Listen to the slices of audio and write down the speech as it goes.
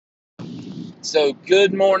So,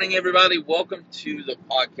 good morning, everybody. Welcome to the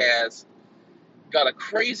podcast. Got a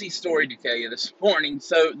crazy story to tell you this morning.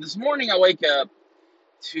 So, this morning I wake up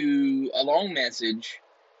to a long message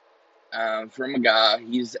from a guy.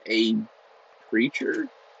 He's a preacher,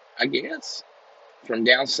 I guess, from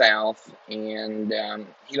down south, and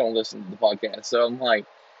he don't listen to the podcast. So, I'm like,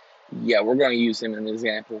 yeah, we're going to use him as an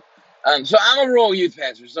example. So, I'm a rural youth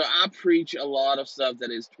pastor, so I preach a lot of stuff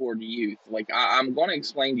that is toward the youth. Like, I'm going to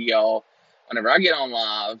explain to y'all whenever I get on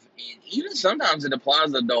live, and even sometimes it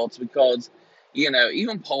applies to adults because,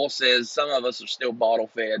 even Paul says some of us are still bottle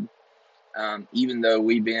fed, even though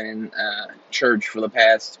we've been in church for the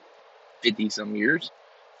past 50 some years,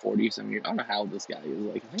 40 some years. I don't know how old this guy is.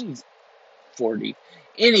 Like, I think he's 40.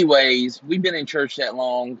 Anyways, we've been in church that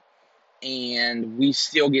long, and we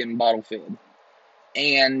still getting bottle fed.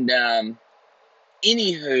 And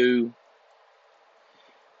anywho,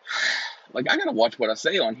 like I gotta watch what I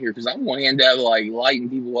say on here because I'm gonna end up like lighting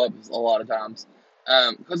people up a lot of times.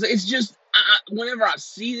 Because it's just whenever I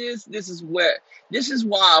see this is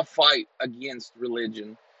why I fight against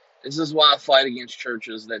religion. This is why I fight against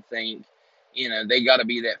churches that think, they got to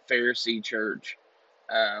be that Pharisee church,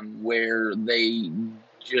 where they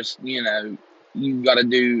just, you got to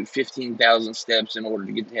do 15,000 steps in order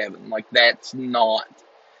to get to heaven. Like that's not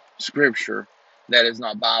scripture. That is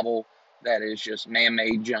not Bible. That is just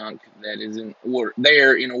man-made junk that is in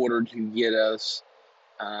order to get us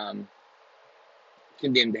um,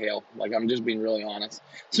 condemned to hell. Like I'm just being really honest.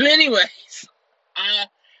 So, anyways, I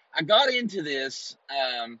got into this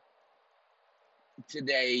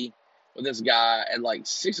today with this guy at like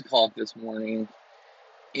 6 o'clock this morning,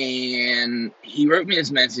 and he wrote me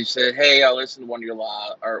this message. Said, "Hey, I listened to one of your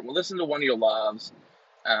live, or we'll listen to one of your lives.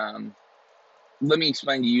 Um, let me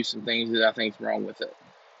explain to you some things that I think is wrong with it."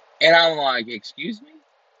 And I'm like, excuse me?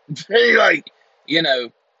 They like, you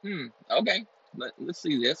know, okay, let's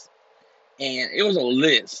see this. And it was a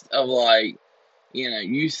list of like,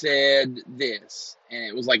 you said this. And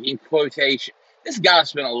it was like in quotation. This guy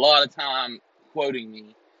spent a lot of time quoting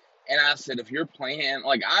me. And I said, if you're playing,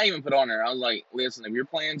 like I even put on there, I was like, listen, if you're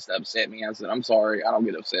playing to upset me, I said, I'm sorry, I don't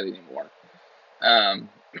get upset anymore. Um,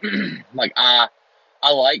 like I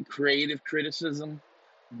like creative criticism,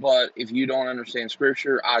 but if you don't understand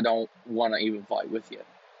scripture, I don't want to even fight with you.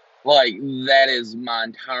 Like that is my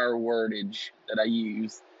entire wordage that I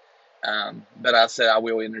use. But I said I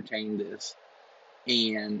will entertain this.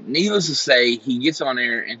 And needless to say, he gets on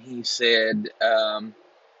there and he said,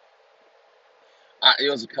 it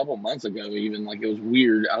was a couple months ago, even like it was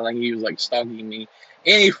weird. I think he was like stalking me.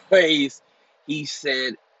 Anyways, he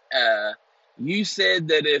said, you said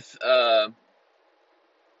that if,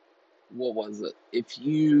 what was it? If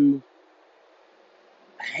you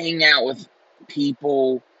hang out with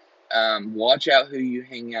people, watch out who you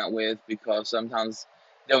hang out with because sometimes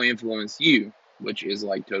they'll influence you, which is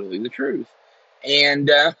like totally the truth.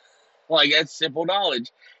 And like that's simple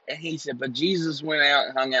knowledge. And he said, but Jesus went out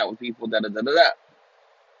and hung out with people, da da da da da.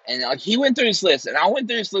 And like he went through his list, and I went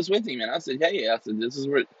through his list with him, and I said, hey, I said, this is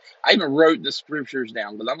where I even wrote the scriptures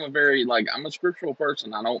down because I'm a scriptural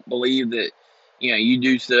person. I don't believe that you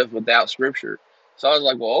do stuff without scripture. So I was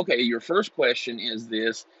like, well, okay, your first question is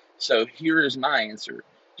this. So here is my answer.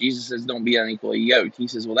 Jesus says, don't be unequally yoked. He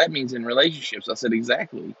says, well, that means in relationships. I said,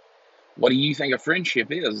 exactly. What do you think a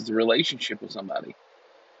friendship is? It's a relationship with somebody.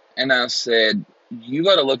 And I said, you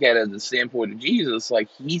got to look at it at the standpoint of Jesus. Like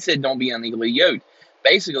he said, don't be unequally yoked.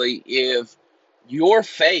 Basically, if your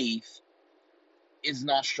faith is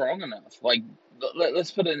not strong enough, like let's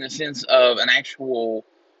put it in the sense of an actual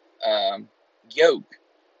yoke.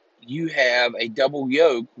 You have a double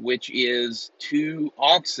yoke, which is two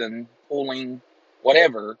oxen pulling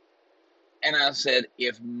whatever. And I said,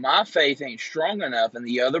 if my faith ain't strong enough and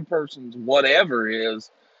the other person's whatever is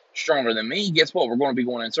stronger than me, guess what? We're going to be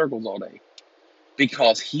going in circles all day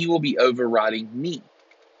because he will be overriding me.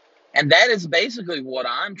 And that is basically what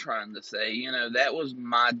I'm trying to say. That was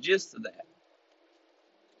my gist of that.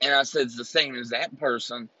 And I said, it's the same as that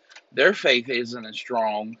person. Their faith isn't as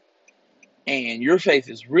strong, and your faith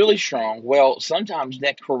is really strong. Well, sometimes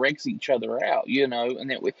that corrects each other out, And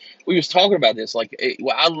that we was talking about this. Like,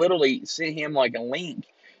 I literally sent him like a link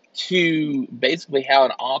to basically how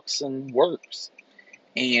an oxen works.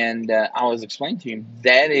 And I was explaining to him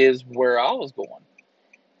that is where I was going.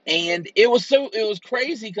 And it was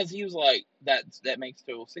crazy because he was like, that makes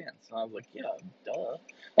total sense. And I was like, yeah,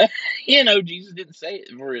 duh. Jesus didn't say it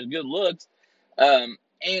for his good looks.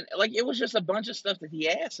 And like it was just a bunch of stuff that he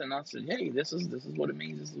asked, and I said, hey, this is what it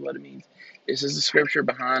means. This is what it means. This is the scripture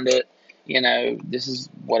behind it. This is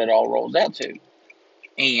what it all rolls out to.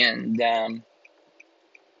 And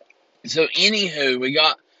So anywho, we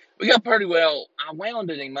got pretty well. I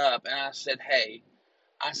wounded him up, and I said, "Hey,"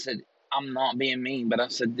 I said, "I'm not being mean, but I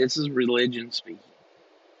said this is religion speaking."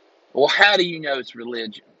 Well, how do you know it's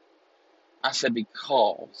religion? I said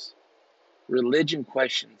because religion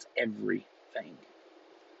questions everything.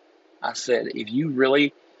 I said if you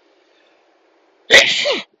really,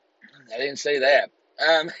 I didn't say that.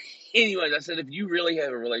 Um, anyways, I said if you really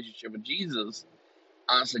have a relationship with Jesus,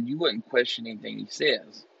 I said you wouldn't question anything he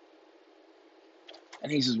says.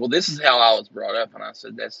 And he says, well, this is how I was brought up. And I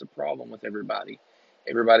said, that's the problem with everybody.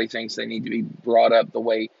 Everybody thinks they need to be brought up the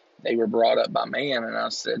way they were brought up by man. And I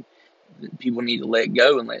said, people need to let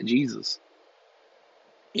go and let Jesus.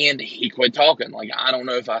 And he quit talking. Like, I don't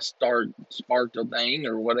know if I sparked a thing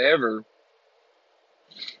or whatever.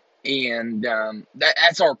 And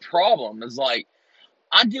that's our problem. Is like,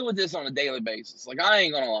 I deal with this on a daily basis. Like, I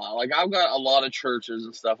ain't gonna lie. Like, I've got a lot of churches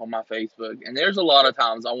and stuff on my Facebook. And there's a lot of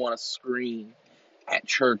times I want to scream at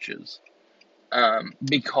churches.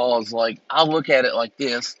 Because like I look at it like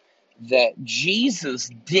this, that Jesus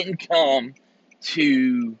didn't come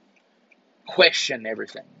to question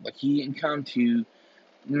everything. Like he didn't come to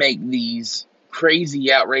make these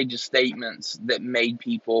crazy, outrageous statements that made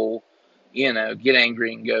people, get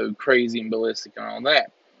angry and go crazy and ballistic and all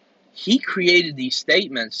that. He created these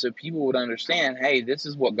statements so people would understand, hey, this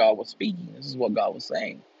is what God was speaking. This is what God was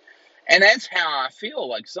saying. And that's how I feel.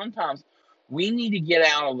 Like sometimes we need to get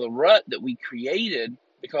out of the rut that we created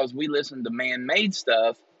because we listen to man-made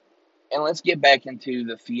stuff, and let's get back into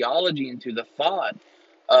the theology, into the thought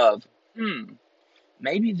of,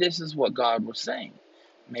 maybe this is what God was saying.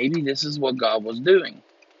 Maybe this is what God was doing.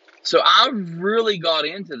 So I really got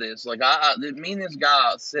into this. Like me and this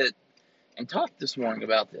guy sit and talk this morning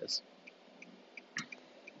about this.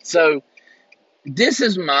 So this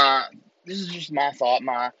is just my thought,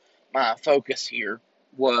 my focus here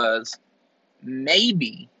was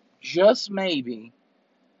maybe, just maybe,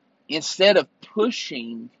 instead of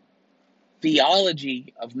pushing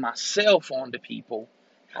theology of myself onto people,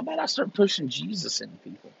 how about I start pushing Jesus into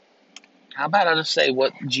people? How about I just say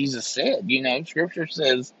what Jesus said? Scripture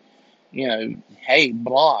says, hey,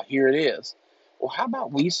 blah, here it is. Well, how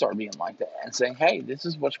about we start being like that and saying, hey, this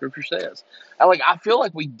is what Scripture says? I feel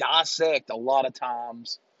like we dissect a lot of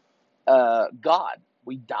times God.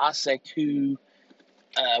 We dissect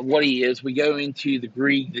what he is. We go into the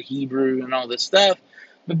Greek, the Hebrew, and all this stuff.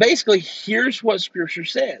 But basically, here's what Scripture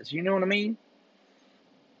says. You know what I mean?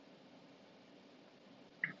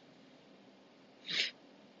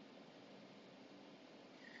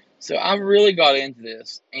 So I really got into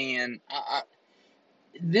this, and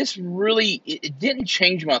this really it didn't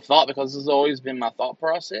change my thought because this has always been my thought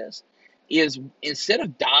process. Is instead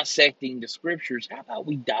of dissecting the Scriptures, how about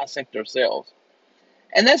we dissect ourselves?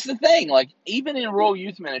 And that's the thing. Like even in rural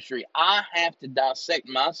youth ministry, I have to dissect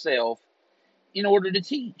myself in order to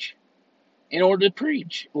teach, in order to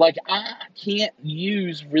preach. Like I can't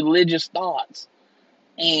use religious thoughts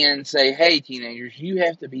and say, hey, teenagers, you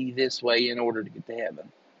have to be this way in order to get to heaven.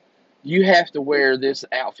 You have to wear this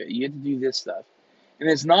outfit. You have to do this stuff. And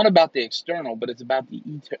it's not about the external, but it's about the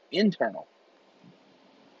internal.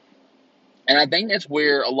 And I think that's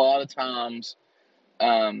where a lot of times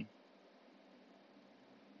um,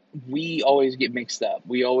 we always get mixed up.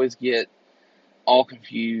 We always get all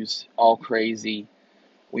confused, all crazy.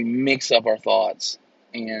 We mix up our thoughts,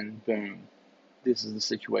 and boom, this is the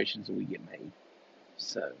situations that we get made.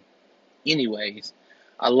 So, anyways,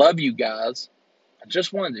 I love you guys. I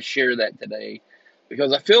just wanted to share that today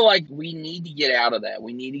because I feel like we need to get out of that.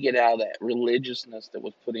 We need to get out of that religiousness that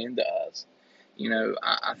was put into us.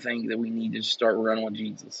 I think that we need to start running with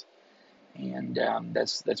Jesus, and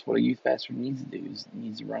that's what a youth pastor needs to do. Is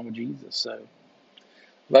needs to run with Jesus. So,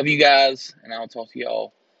 love you guys, and I'll talk to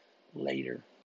y'all later.